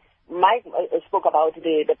mean, Mike spoke about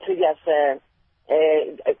the previous, the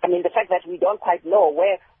fact that we don't quite know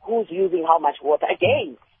who's using how much water.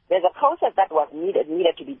 Again, there's a process that was needed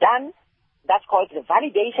to be done. That's called the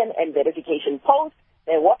validation and verification post.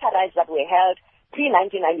 The water rights that were held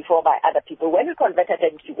pre-1994 by other people. When we converted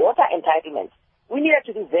them to water entitlements, we needed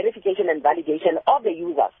to do verification and validation of the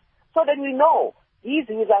users so that we know these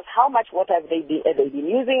users, how much water have they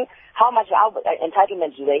been using, how much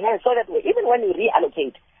entitlements do they have, so that even when we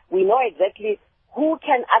reallocate, we know exactly who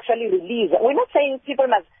can actually release. We're not saying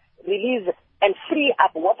people must release and free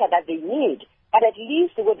up water that they need, but at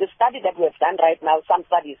least with the study that we have done right now, some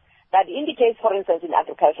studies that indicates, for instance, in the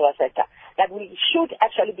agricultural sector, that we should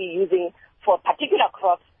actually be using for particular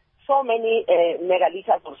crops so many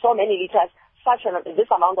megaliters or so many liters,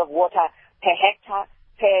 this amount of water per hectare,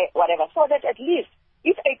 per whatever, so that at least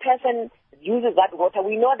if a person uses that water,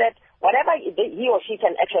 we know that whatever he or she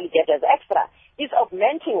can actually get as extra is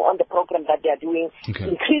augmenting on the program that they are doing,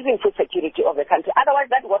 increasing food security of the country. Otherwise,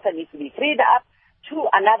 that water needs to be freed up to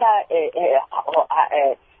another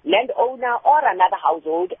landowner or another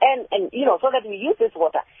household, and so that we use this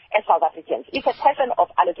water as South Africans. It's a question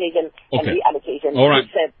of allocation and reallocation. All right.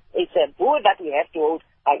 It's a bull that we have to hold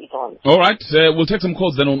by its own. All right. We'll take some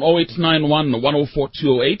calls then on 0891 104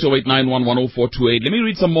 208, 0891 104 208. Let me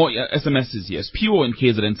read some more SMSs here. Pure in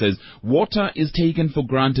KZN says, water is taken for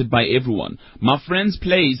granted by everyone. My friend's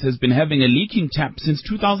place has been having a leaking tap since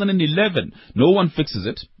 2011. No one fixes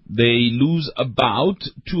it. They lose about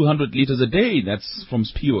 200 liters a day. That's from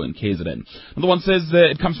Spio in KZN. Another one says,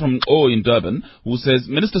 it comes from in Durban, who says,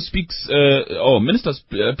 Minister,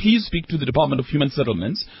 please speak to the Department of Human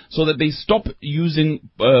Settlements so that they stop using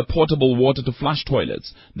portable water to flush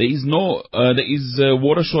toilets. There is a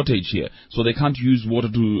water shortage here, so they can't use water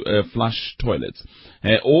to flush toilets.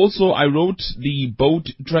 Also, I wrote the Boat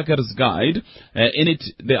Tracker's Guide. In it,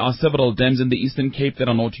 there are several dams in the Eastern Cape that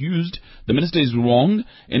are not used. The minister is wrong.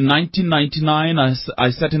 In 1999, I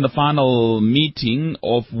sat in the final meeting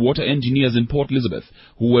of water engineers in Port Elizabeth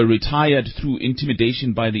who were retired through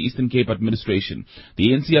intimidation by the Eastern Cape administration. The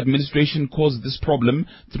ANC administration caused this problem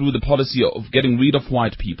through the policy of getting rid of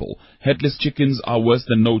white people. Headless chickens are worse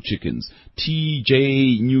than no chickens.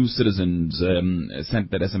 TJ New Citizens sent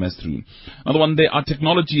that SMS through. Another one, there are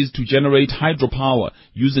technologies to generate hydropower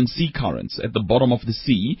using sea currents at the bottom of the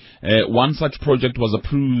sea. One such project was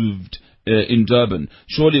approved in Durban.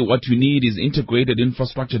 Surely what you need is integrated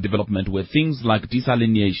infrastructure development where things like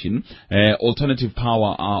desalination, alternative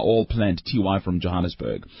power are all planned. TY from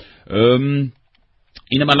Johannesburg.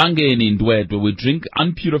 In Amalangeni in Ndwedwe, we drink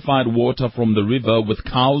unpurified water from the river with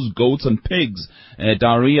cows, goats and pigs.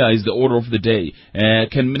 Diarrhea is the order of the day.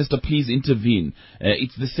 Can Minister please intervene?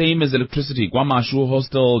 It's the same as electricity. Kwamashu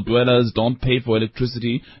hostel dwellers don't pay for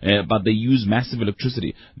electricity, but they use massive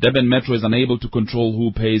electricity. Durban Metro is unable to control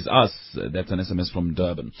who pays us. That's an SMS from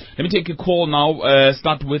Durban. Let me take a call now.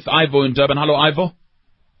 Start with Ivo in Durban. Hello, Ivo.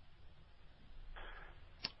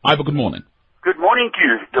 Ivo, good morning. Good morning to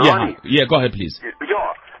you, Delani. Yeah, go ahead, please.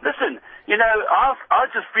 Yeah, listen, I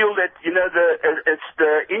just feel that, it's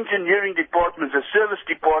the engineering departments, the service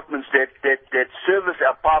departments that service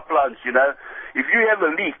our pipelines, If you have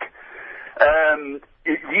a leak,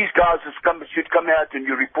 these guys should come out and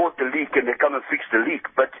you report the leak and they come and fix the leak.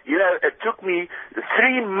 But, it took me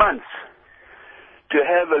 3 months to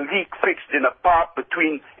have a leak fixed in a pipe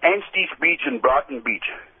between Anstey's Beach and Brighton Beach.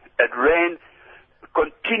 It ran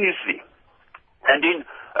continuously. And then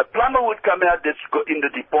a plumber would come out that's in the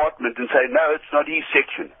department and say, no, it's not his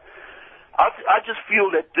section. I just feel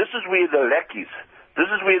that this is where the lack is. This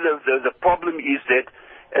is where the problem is, that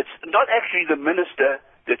it's not actually the minister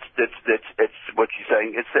that's what you're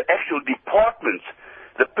saying. It's the actual departments,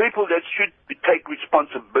 the people that should take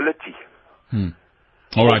responsibility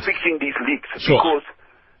All right. for fixing these leaks. Sure. Because,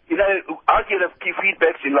 I get a key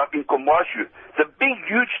feedbacks in Komashu. The big,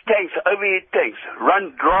 huge tanks, overhead tanks,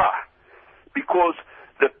 run dry because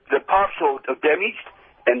the pipes are damaged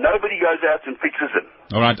and nobody goes out and fixes them.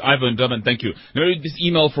 All right, Ivan in Durban, thank you. Now, this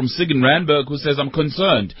email from Sig in Randburg who says, I'm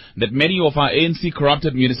concerned that many of our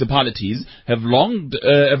ANC-corrupted municipalities have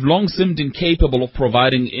long seemed incapable of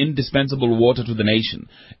providing indispensable water to the nation.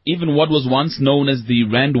 Even what was once known as the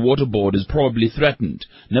Rand Water Board is probably threatened,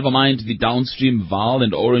 never mind the downstream Vaal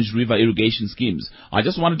and Orange River irrigation schemes. I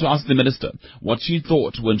just wanted to ask the Minister what she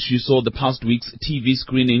thought when she saw the past week's TV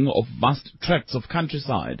screening of vast tracts of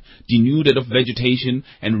countryside, denuded of vegetation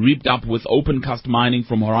and reaped up with open-cast mining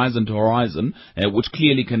from horizon to horizon, which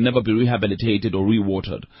clearly can never be rehabilitated or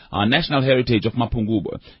rewatered. Our national heritage of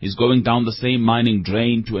Mapungubo is going down the same mining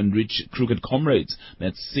drain to enrich crooked comrades.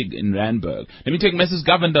 That's Sig in Randburg. Let me take Mrs.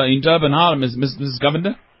 Govender in Durban. Hi, Mrs.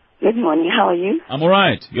 Govender. Good morning. How are you? I'm all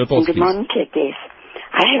right. Your thoughts, Good please. morning, Des.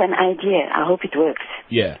 I have an idea. I hope it works.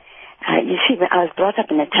 Yeah. You see, I was brought up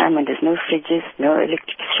in a time when there's no fridges, no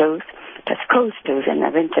electric stoves, but coal stoves, and I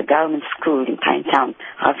went to government school in Pinetown,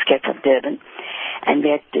 outskirts of Durban. And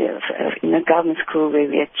we had, government school where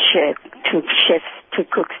we had two chefs, two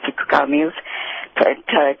cooks to cook our meals. But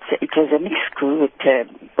it was a mixed school with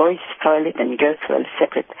boys' toilet and girls' toilet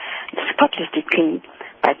separate, spotlessly clean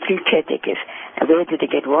by 3 caretakers. And where did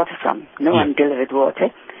they get water from? No one delivered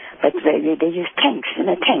water, but they used tanks,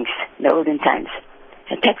 tanks in the olden times.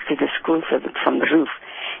 Attached to the school from the roof.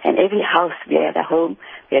 And every house we had a home,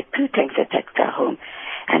 we had 2 tanks attached to our home.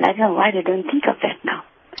 And I don't know why they don't think of that now.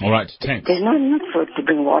 All right, tanks. There's no need for to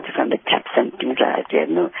bring water from the taps and things like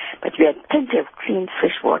that. But we had plenty of clean,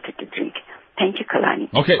 fresh water to drink. Thank you, Kalani.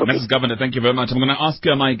 Okay, Mrs. Governor, thank you very much. I'm going to ask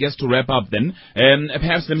my guest to wrap up then.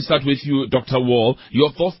 Perhaps let me start with you, Dr. Wall.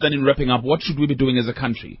 Your thoughts then in wrapping up. What should we be doing as a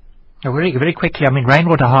country? Very, very quickly,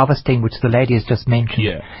 rainwater harvesting, which the lady has just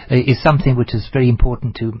mentioned, is something which is very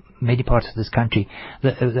important to many parts of this country.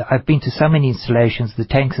 I've been to so many installations, the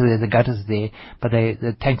tanks are there, the gutters are there, but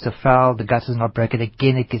the tanks are foul, the gutters are not broken.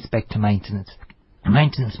 Again, it gets back to maintenance.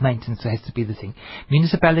 Maintenance has to be the thing.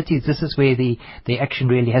 Municipalities, this is where the action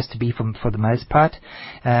really has to be for the most part.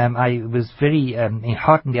 I was very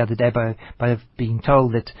heartened the other day by being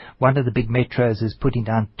told that one of the big metros is putting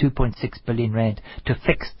down 2.6 billion rand to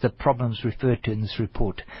fix the problems referred to in this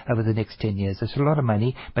report over the next 10 years. That's a lot of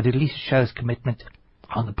money, but at least shows commitment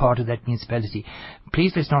on the part of that municipality.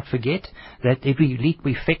 Please let's not forget that every leak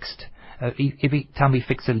we fixed, every time we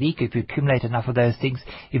fix a leak, if we accumulate enough of those things,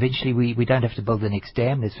 eventually we don't have to build the next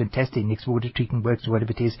dam. There's fantastic next water treatment works or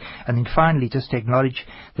whatever it is. And then finally, just to acknowledge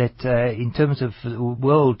that in terms of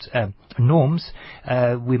world norms,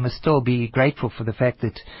 we must still be grateful for the fact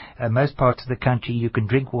that most parts of the country you can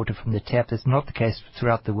drink water from the tap. That's not the case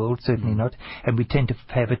throughout the world, certainly not. And we tend to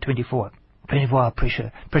have a 24-hour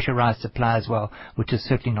pressurized supply as well, which is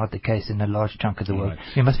certainly not the case in a large chunk of the world.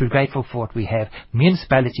 We must be grateful for what we have.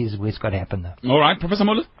 Municipalities is where it's got to happen, though. All right, Professor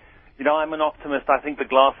Muller? I'm an optimist. I think the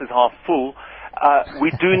glass is half full.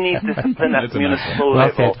 We do need discipline at the municipal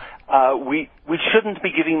level. We shouldn't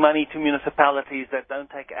be giving money to municipalities that don't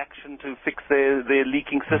take action to fix their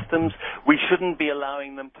leaking systems. We shouldn't be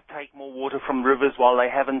allowing them to take more water from rivers while they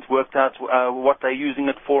haven't worked out what they're using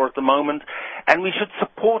it for at the moment. And we should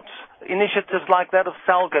support initiatives like that of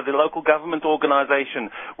SALGA, the local government organization,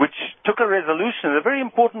 which took a resolution, a very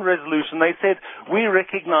important resolution. They said, we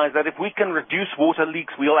recognize that if we can reduce water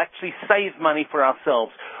leaks, we'll actually save money for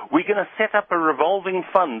ourselves. We're going to set up a revolving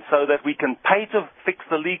fund so that we can pay to fix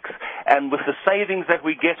the leaks, and with the savings that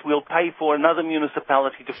we get, we'll pay for another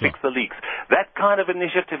municipality to fix the leaks. That kind of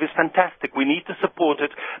initiative is fantastic. We need to support it,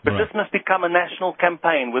 but this must become a national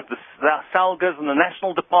campaign with the SALGAs and the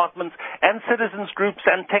national departments and citizens groups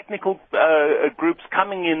and technical groups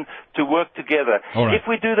coming in to work together. If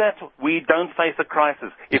we do that, we don't face a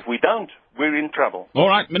crisis. If we don't, we're in trouble. All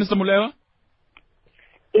right, Minister Mulewa?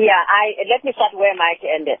 Yeah, let me start where Mike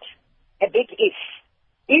ended. A big if.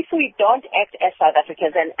 If we don't act as South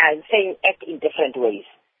Africans, and I'm saying act in different ways,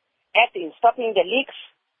 act in stopping the leaks,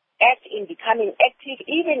 act in becoming active,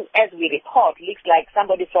 even as we report leaks, like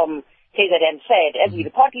somebody from KZN said, as we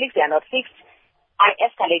report leaks, they are not fixed, I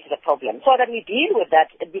escalate the problem so that we deal with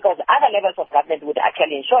that, because other levels of government would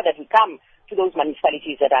actually ensure that we come to those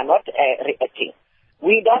municipalities that are not reacting.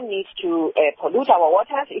 We don't need to pollute our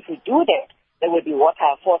waters. If we do that, there will be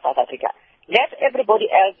water for South Africa. Let everybody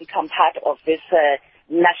else become part of this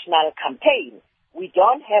national campaign. We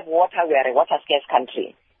don't have water. We are a water-scarce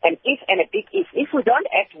country. And a big if we don't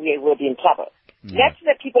act, we will be in trouble. Let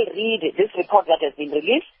the people read this report that has been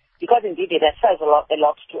released, because indeed it says a lot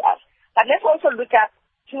to us. But let's also look at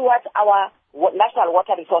towards our national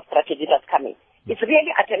water resource strategy that's coming. It's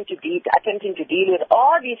really attempting to deal with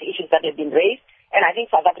all these issues that have been raised And I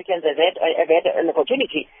think South Africans have had an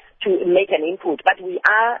opportunity to make an input, but we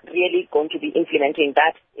are really going to be implementing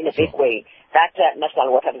that in a big way, that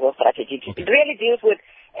National Water Resource Strategy. It really deals with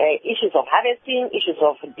issues of harvesting, issues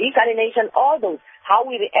of desalination, all those, how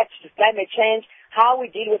we react to climate change, how we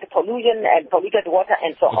deal with the pollution and polluted water,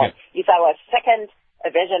 and so on. It's our second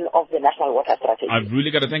version of the National Water Strategy. I've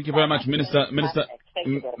really got to thank you very much, Minister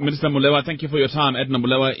Molewa. Thank you for your time. Edna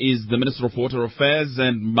Molewa is the Minister of Water Affairs,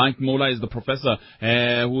 and Mike Mola is the Professor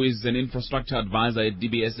who is an Infrastructure Advisor at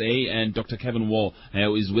DBSA, and Dr. Kevin Wall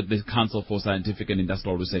who is with the Council for Scientific and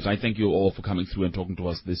Industrial Research. I thank you all for coming through and talking to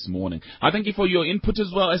us this morning. I thank you for your input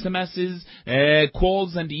as well, SMSs,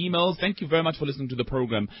 calls and emails. Thank you very much for listening to the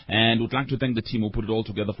program, and would like to thank the team who put it all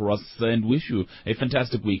together for us and wish you a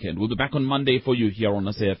fantastic weekend. We'll be back on Monday for you here on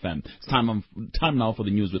SAfm. It's time now for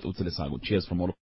the news with Utsile Sago. Cheers from all of